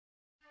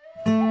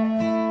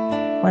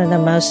One of the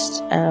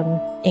most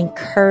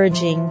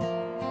encouraging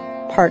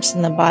parts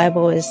in the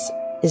Bible is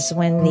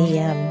when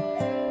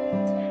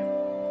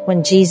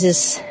when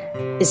Jesus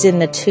is in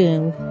the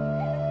tomb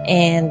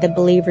and the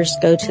believers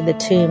go to the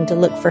tomb to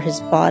look for his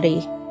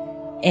body,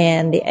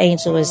 and the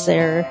angel is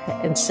there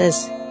and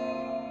says,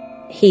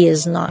 "He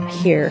is not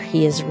here,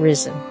 he is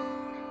risen."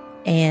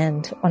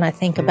 And when I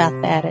think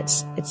about that,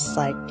 it's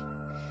like,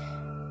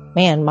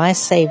 man, my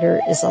Savior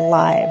is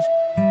alive.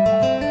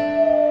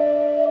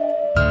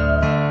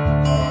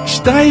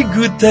 Stai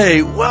good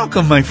day.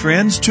 Welcome, my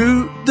friends,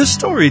 to The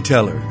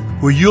Storyteller,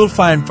 where you'll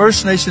find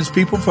First Nations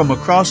people from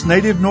across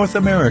Native North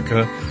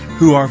America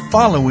who are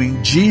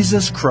following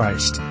Jesus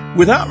Christ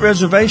without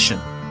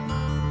reservation.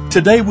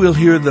 Today we'll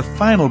hear the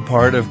final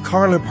part of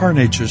Carla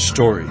Parnacher's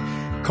story.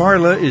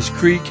 Carla is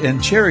Creek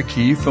and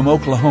Cherokee from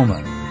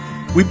Oklahoma.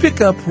 We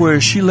pick up where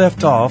she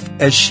left off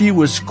as she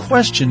was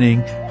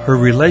questioning her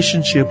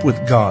relationship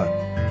with God.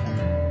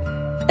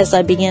 As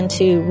I began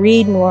to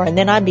read more, and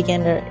then I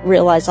began to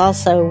realize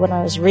also when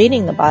I was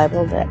reading the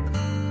Bible that,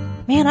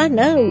 man, I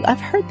know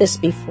I've heard this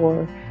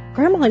before.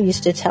 Grandma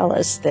used to tell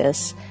us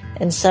this.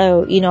 And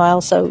so, I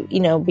also,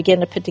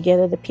 began to put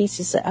together the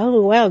pieces that, oh,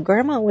 wow,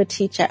 Grandma would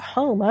teach at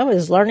home. I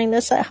was learning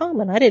this at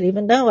home, and I didn't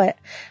even know it.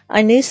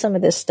 I knew some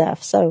of this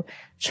stuff. So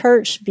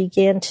church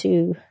began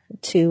to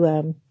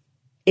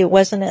it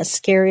wasn't as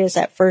scary as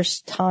that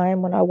first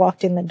time when I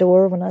walked in the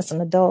door when I was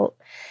an adult.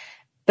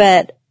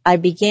 But I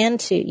began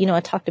to, I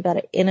talked about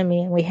an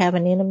enemy, and we have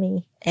an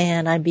enemy,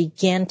 and I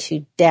began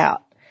to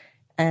doubt.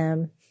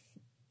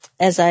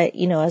 As I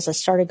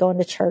started going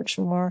to church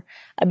more,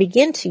 I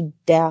began to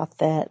doubt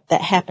that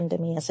happened to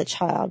me as a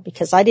child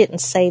because I didn't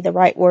say the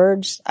right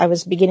words. I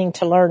was beginning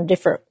to learn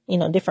different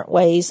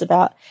ways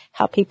about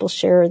how people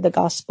share the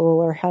gospel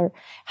or how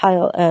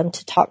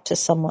to talk to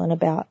someone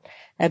about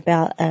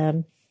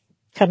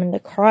coming to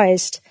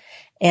Christ.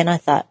 And I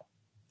thought,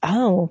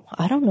 oh,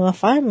 I don't know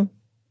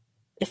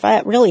if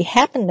that really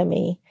happened to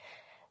me.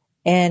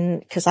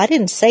 And cause I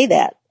didn't say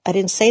that,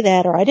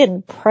 or I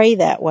didn't pray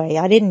that way.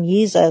 I didn't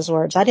use those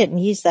words. I didn't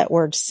use that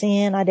word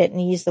sin. I didn't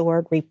use the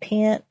word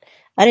repent.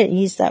 I didn't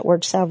use that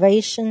word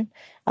salvation.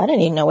 I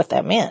didn't even know what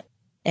that meant.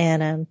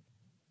 And,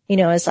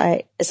 as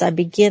I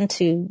began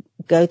to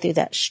go through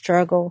that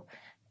struggle,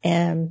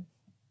 and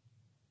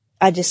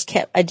I just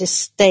stayed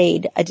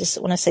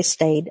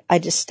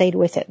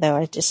with it though.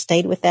 I just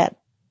stayed with that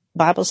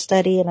Bible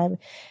study,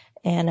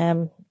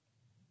 and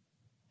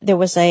there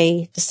was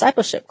a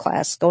discipleship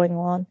class going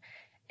on.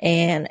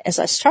 And as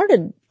I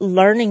started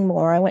learning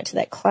more, I went to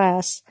that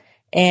class,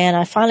 and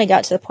I finally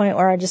got to the point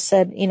where I just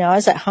said, I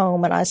was at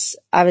home and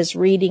I was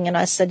reading, and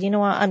I said,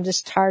 what, I'm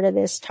just tired of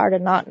this, tired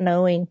of not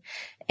knowing.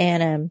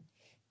 And,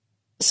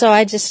 so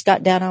I just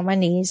got down on my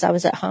knees. I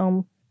was at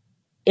home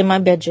in my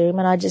bedroom,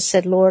 and I just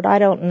said, Lord, I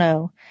don't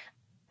know.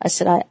 I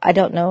said, I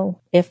don't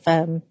know if,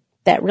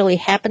 that really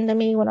happened to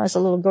me when I was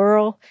a little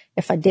girl,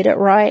 if I did it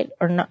right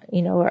or not,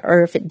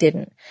 or if it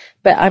didn't.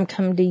 But I'm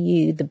coming to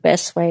you the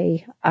best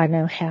way I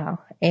know how.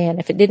 And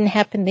if it didn't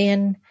happen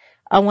then,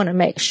 I want to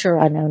make sure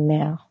I know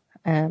now.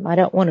 I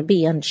don't want to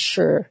be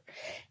unsure.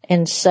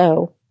 And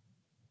so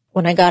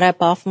when I got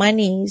up off my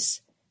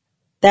knees,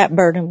 that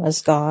burden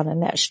was gone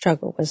and that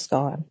struggle was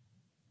gone.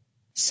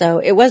 So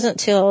it wasn't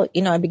till,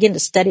 I began to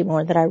study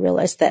more that I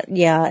realized that,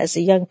 as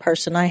a young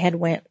person, I had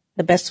went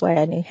the best way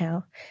I knew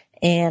how.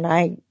 And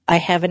I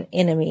have an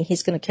enemy.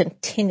 He's going to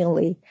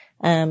continually,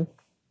 I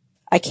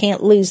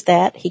can't lose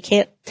that. He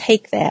can't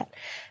take that.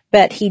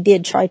 But he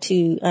did try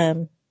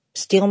to,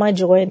 steal my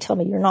joy and tell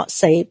me you're not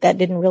saved. That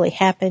didn't really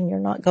happen. You're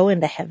not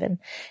going to heaven.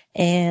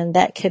 And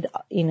that could,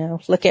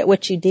 look at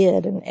what you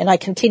did. And I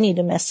continue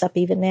to mess up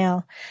even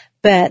now.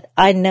 But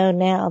I know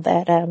now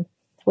that,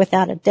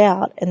 without a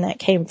doubt, and that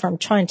came from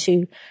trying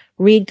to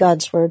read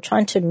God's word,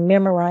 trying to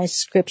memorize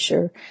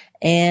scripture,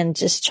 and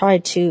just try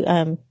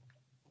to,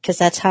 cause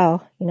that's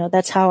how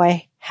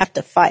I have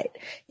to fight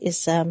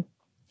is,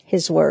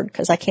 his word,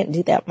 cause I can't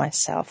do that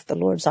myself. The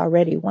Lord's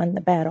already won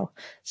the battle.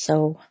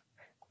 So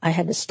I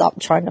had to stop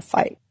trying to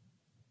fight,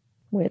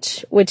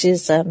 which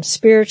is,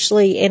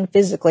 spiritually and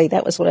physically,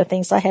 that was one of the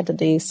things I had to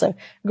do. So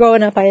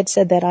growing up, I had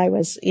said that I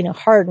was,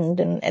 hardened,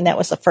 and that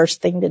was the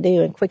first thing to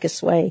do and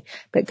quickest way.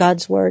 But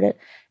God's word,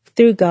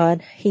 through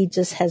God, he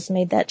just has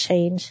made that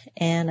change.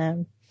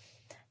 And,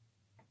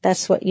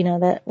 that's what,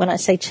 that when I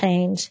say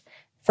change,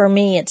 for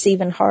me, it's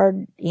even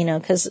hard,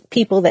 cause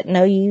people that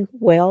know you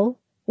well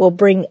will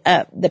bring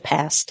up the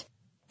past.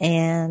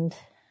 And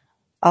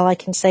all I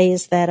can say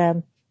is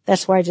that,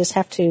 that's why I just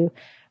have to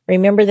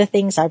remember the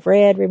things I've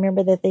read,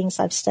 remember the things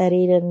I've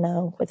studied, and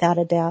know without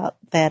a doubt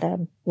that,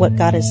 what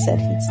God has said,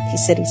 he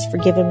said he's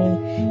forgiven me,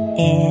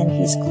 and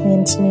he's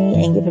cleansed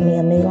me and given me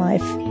a new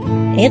life,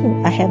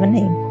 and I have a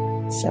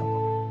name. So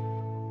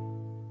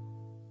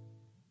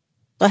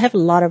I have a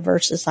lot of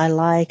verses I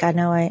like. I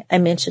know I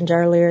mentioned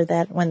earlier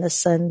that when the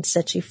Son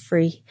sets you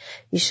free,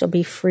 you shall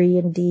be free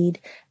indeed.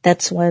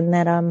 That's one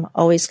that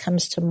always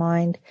comes to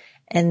mind.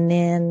 And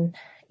then,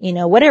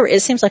 whatever,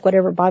 it seems like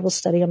whatever Bible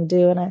study I'm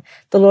doing,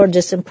 the Lord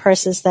just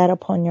impresses that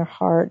upon your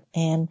heart.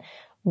 And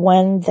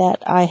one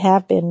that I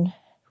have been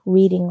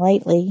reading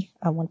lately,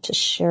 I want to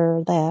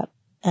share that.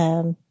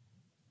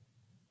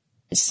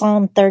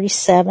 Psalm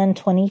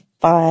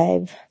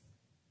 37:25.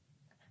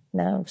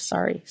 No,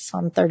 sorry,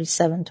 Psalm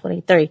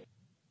 37:23.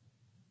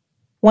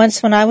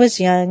 Once when I was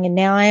young, and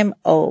now I am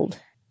old,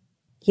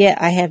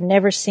 yet I have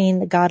never seen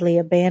the godly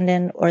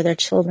abandoned or their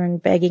children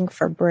begging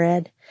for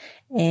bread.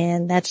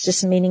 And that's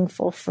just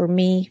meaningful for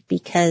me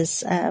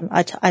because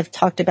I've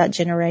talked about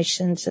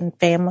generations and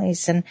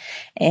families,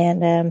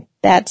 and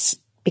that's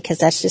because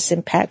that's just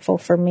impactful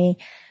for me.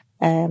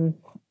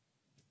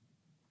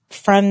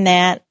 From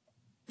that,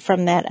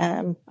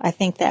 I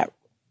think that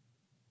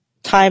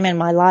time in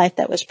my life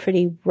that was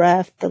pretty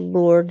rough, the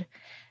Lord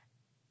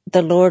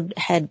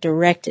had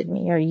directed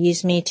me or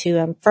used me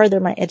to further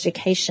my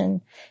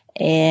education,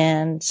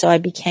 and so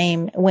I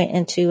went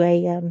into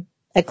a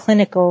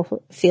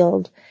clinical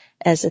field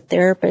as a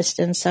therapist.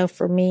 And so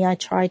for me, I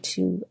try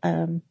to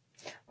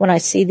when I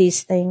see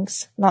these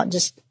things, not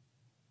just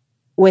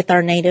with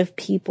our native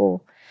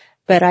people,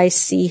 but I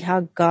see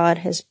how God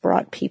has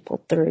brought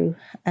people through.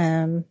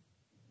 And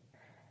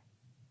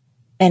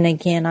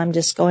again, I'm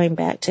just going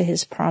back to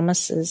his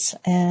promises,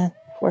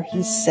 where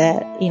he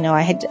said,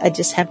 I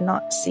just have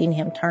not seen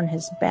him turn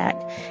his back.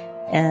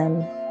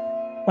 And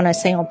when I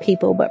say on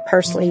people, but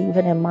personally,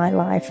 even in my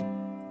life.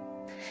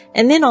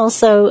 And then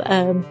also,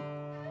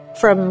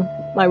 from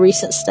my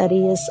recent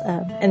study is,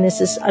 and this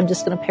is, I'm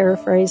just going to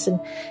paraphrase,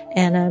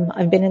 and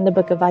I've been in the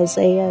book of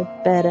Isaiah,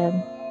 but,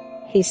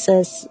 he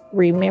says,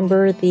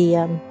 remember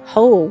the,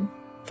 hole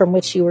from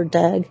which you were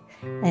dug,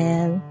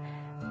 and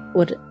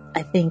what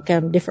I think,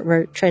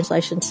 different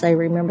translations say,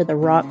 remember the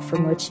rock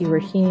from which you were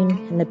hewn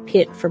and the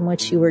pit from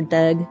which you were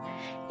dug.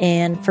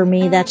 And for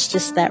me, that's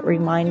just that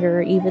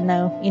reminder, even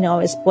though, I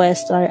was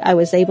blessed, I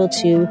was able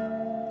to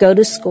go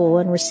to school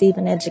and receive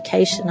an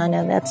education. I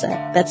know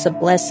that's a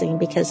blessing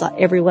because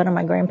every one of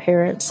my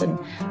grandparents and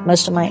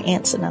most of my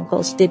aunts and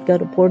uncles did go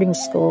to boarding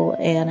school,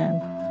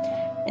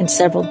 and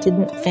several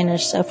didn't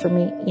finish. So for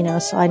me,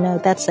 so I know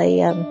that's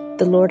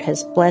the Lord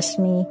has blessed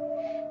me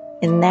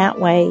in that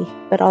way,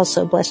 but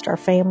also blessed our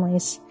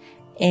families.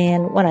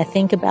 And when I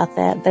think about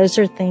that, those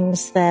are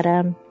things that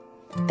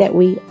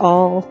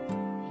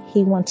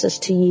he wants us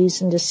to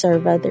use and to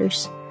serve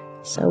others.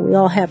 So we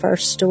all have our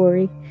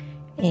story,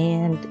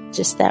 and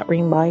just that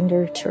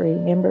reminder to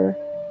remember,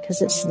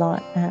 because it's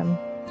not,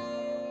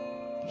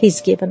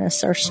 he's given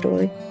us our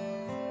story.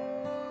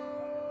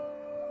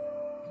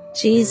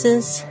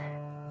 Jesus,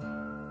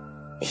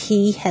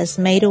 he has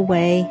made a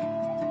way,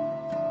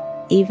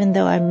 even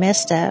though I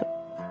messed up,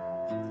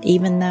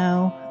 even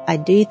though I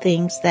do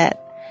things that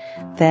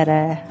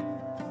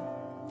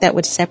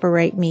would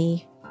separate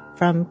me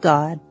from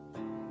God.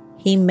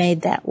 He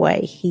made that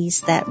way.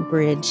 He's that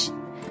bridge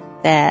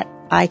that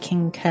I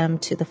can come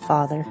to the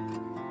Father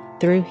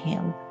through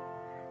him,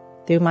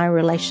 through my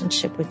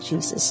relationship with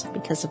Jesus,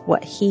 because of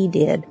what he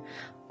did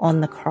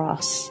on the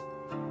cross.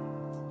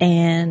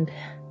 And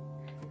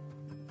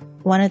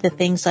one of the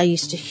things I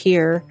used to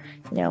hear,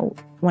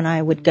 when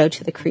I would go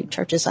to the Creek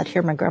churches, I'd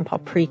hear my grandpa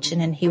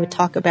preaching, and he would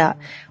talk about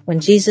when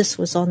Jesus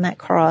was on that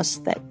cross,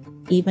 that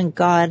even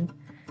God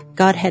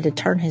had to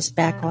turn his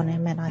back on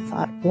him. And I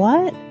thought,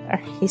 what?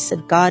 He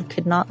said God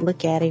could not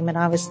look at him. And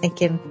I was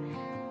thinking,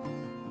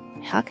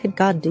 how could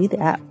God do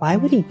that? Why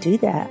would he do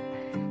that?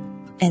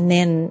 And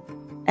then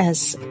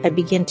as I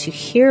began to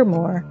hear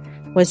more,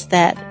 was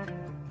that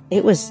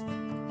it was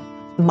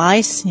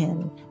my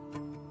sin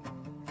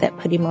that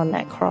put him on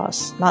that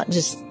cross. Not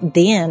just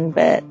then,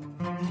 but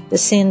the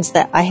sins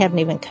that I haven't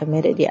even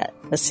committed yet.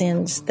 The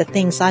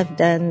things I've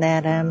done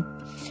that,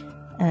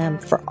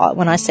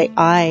 when I say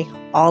I,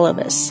 all of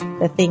us,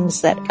 the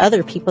things that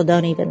other people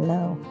don't even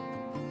know.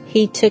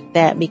 He took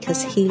that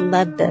because he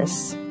loved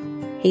us.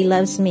 He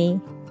loves me.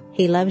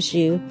 He loves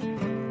you.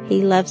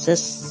 He loves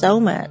us so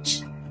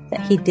much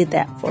that he did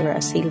that for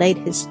us. He laid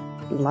his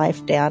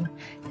life down,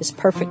 his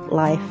perfect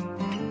life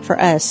for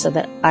us, so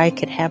that I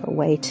could have a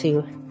way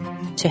to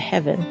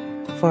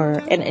heaven, for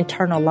an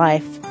eternal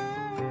life,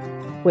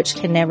 which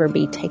can never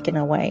be taken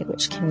away,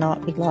 which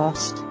cannot be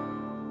lost.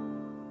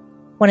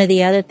 One of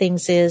the other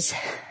things is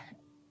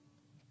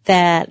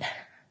that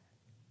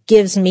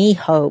gives me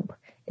hope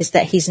is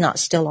that he's not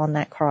still on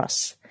that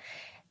cross.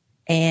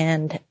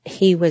 And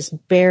he was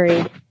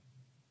buried,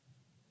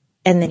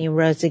 and then he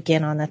rose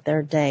again on the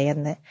third day.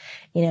 And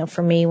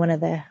for me, one of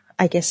the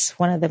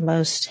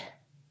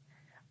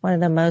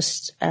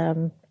most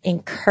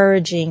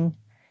encouraging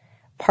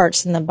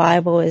parts in the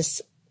Bible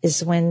is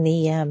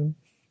when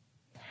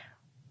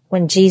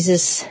when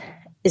Jesus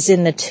is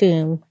in the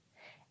tomb,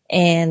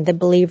 and the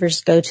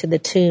believers go to the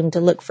tomb to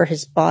look for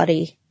his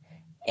body,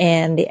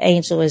 and the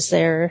angel is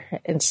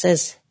there and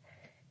says,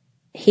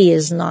 he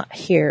is not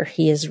here,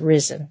 he is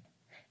risen.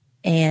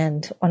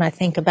 And when I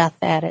think about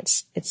that,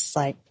 it's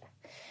like,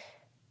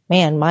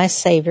 man, my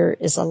Savior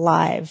is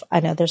alive. I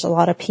know there's a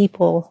lot of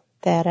people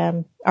that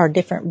are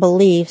different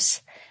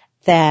beliefs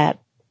that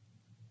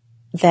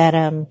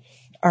are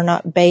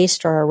not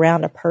based or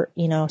around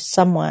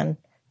someone,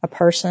 a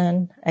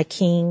person, a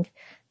king,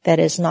 that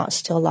is not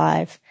still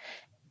alive,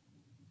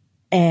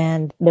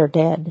 and they're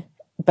dead.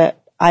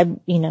 But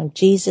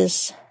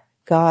Jesus,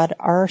 God,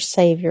 our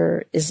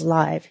Savior, is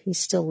alive. He's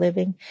still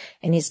living,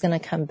 and He's going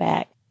to come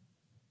back.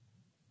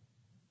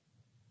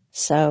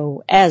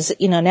 So as,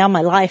 now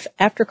my life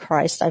after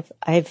Christ,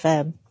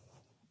 I've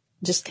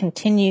just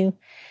continue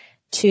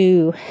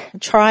to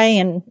try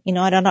and,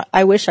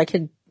 I wish I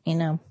could,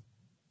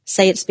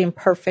 say it's been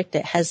perfect.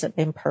 It hasn't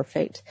been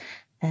perfect.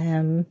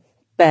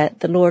 But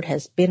the Lord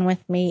has been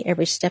with me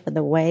every step of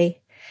the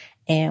way.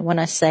 And when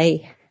I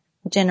say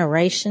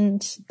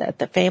generations, that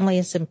the family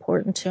is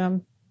important to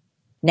Him,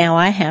 now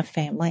I have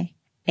family,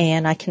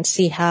 and I can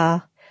see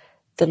how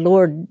the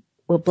Lord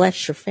will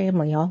bless your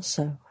family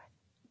also.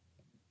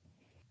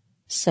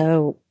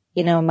 So,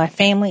 my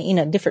family,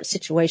 different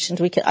situations,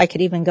 I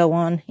could even go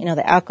on,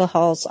 the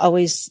alcohol's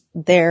always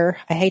there,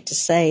 I hate to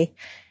say,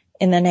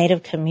 in the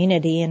Native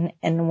community.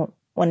 And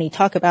when you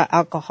talk about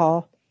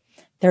alcohol,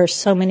 there are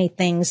so many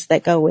things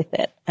that go with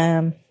it.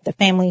 The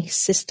family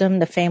system,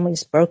 the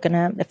family's broken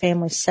up, the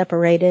family's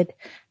separated,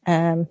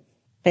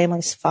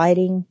 family's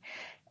fighting.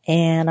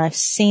 And I've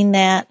seen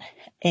that.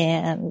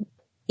 And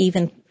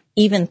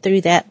even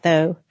through that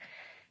though,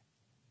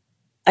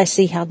 I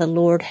see how the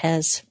Lord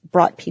has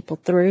brought people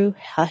through,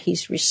 how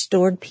He's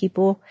restored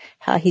people,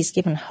 how He's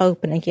given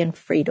hope and again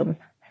freedom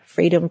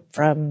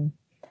from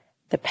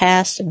the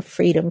past and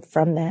freedom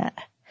from that.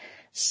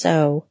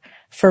 So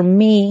for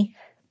me,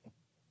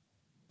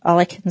 all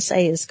I can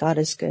say is God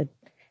is good.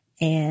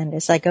 And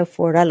as I go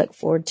forward, I look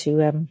forward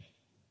to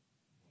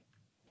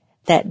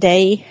that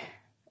day.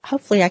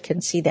 Hopefully I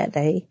can see that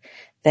day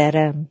that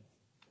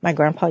my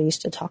grandpa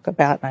used to talk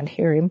about, and I'd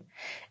hear him.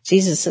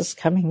 Jesus is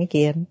coming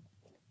again.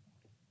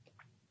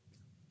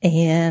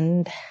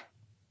 And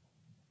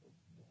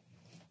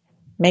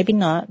maybe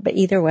not, but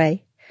either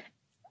way,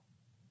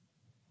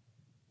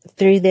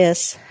 through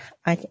this,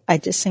 I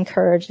just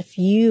encourage, if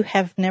you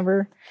have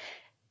never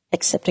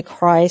accepted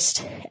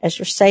Christ as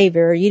your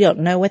Savior, you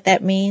don't know what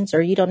that means,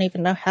 or you don't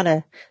even know how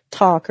to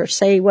talk or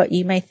say what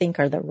you may think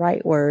are the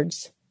right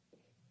words,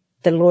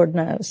 the Lord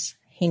knows.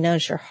 He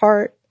knows your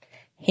heart.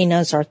 He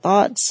knows our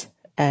thoughts.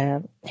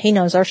 He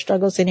knows our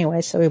struggles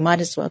anyway, so we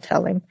might as well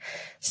tell Him.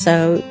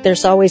 So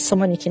there's always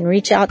someone you can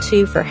reach out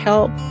to for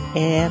help,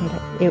 and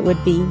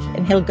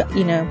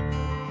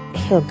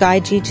He'll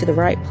guide you to the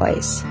right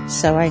place.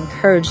 So I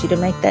encourage you to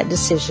make that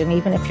decision.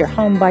 Even if you're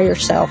home by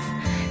yourself,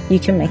 you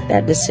can make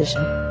that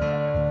decision.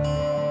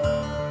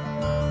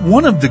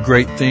 One of the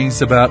great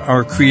things about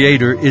our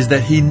Creator is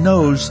that He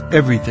knows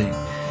everything.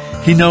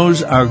 He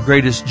knows our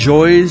greatest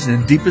joys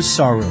and deepest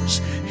sorrows.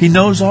 He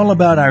knows all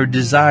about our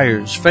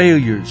desires,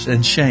 failures,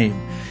 and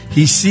shame.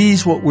 He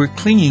sees what we're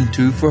clinging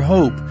to for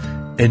hope,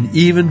 and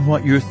even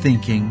what you're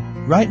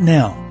thinking right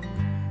now.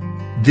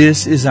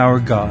 This is our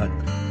God.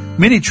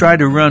 Many try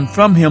to run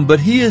from Him, but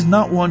He is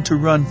not one to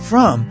run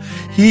from.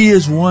 He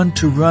is one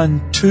to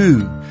run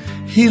to.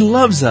 He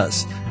loves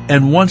us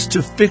and wants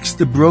to fix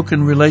the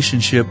broken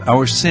relationship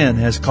our sin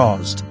has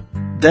caused.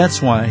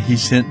 That's why He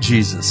sent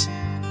Jesus.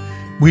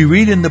 We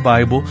read in the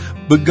Bible,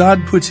 but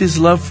God puts His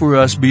love for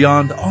us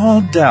beyond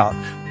all doubt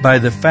by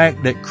the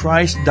fact that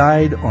Christ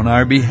died on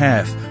our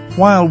behalf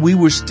while we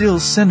were still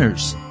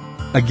sinners.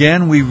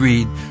 Again we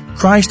read,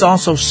 Christ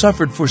also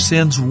suffered for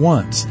sins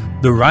once,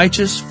 the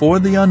righteous for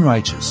the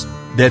unrighteous,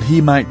 that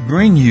He might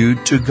bring you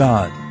to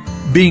God,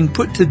 being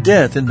put to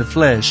death in the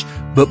flesh,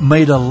 but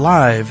made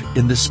alive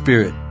in the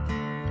Spirit.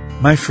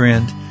 My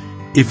friend,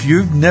 if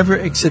you've never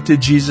accepted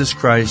Jesus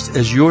Christ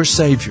as your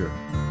Savior,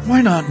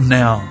 why not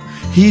now?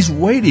 He's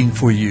waiting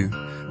for you,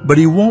 but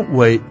He won't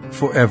wait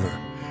forever.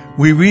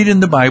 We read in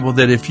the Bible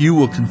that if you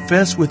will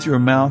confess with your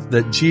mouth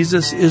that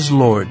Jesus is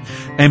Lord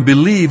and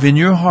believe in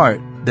your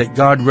heart that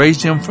God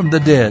raised Him from the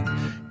dead,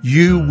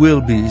 you will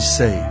be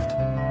saved.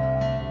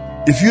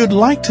 If you'd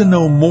like to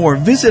know more,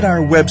 visit our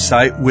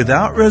website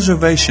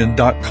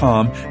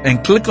withoutreservation.com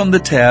and click on the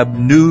tab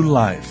New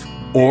Life,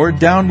 or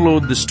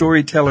download the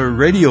Storyteller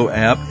radio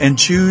app and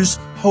choose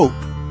Hope.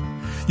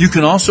 You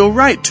can also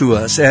write to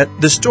us at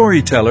The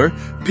Storyteller,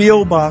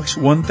 P.O. Box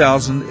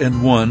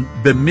 1001,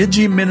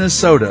 Bemidji,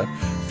 Minnesota,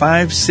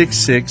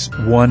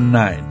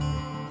 56619.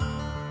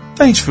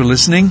 Thanks for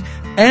listening,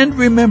 and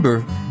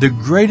remember, the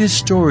greatest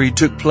story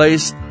took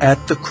place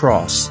at the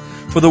cross.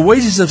 For the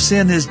wages of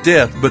sin is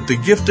death, but the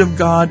gift of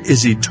God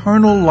is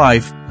eternal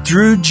life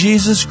through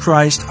Jesus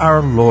Christ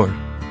our Lord.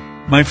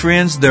 My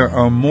friends, there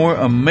are more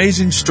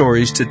amazing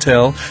stories to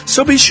tell,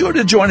 so be sure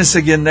to join us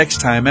again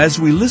next time as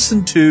we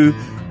listen to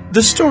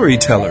The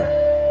Storyteller.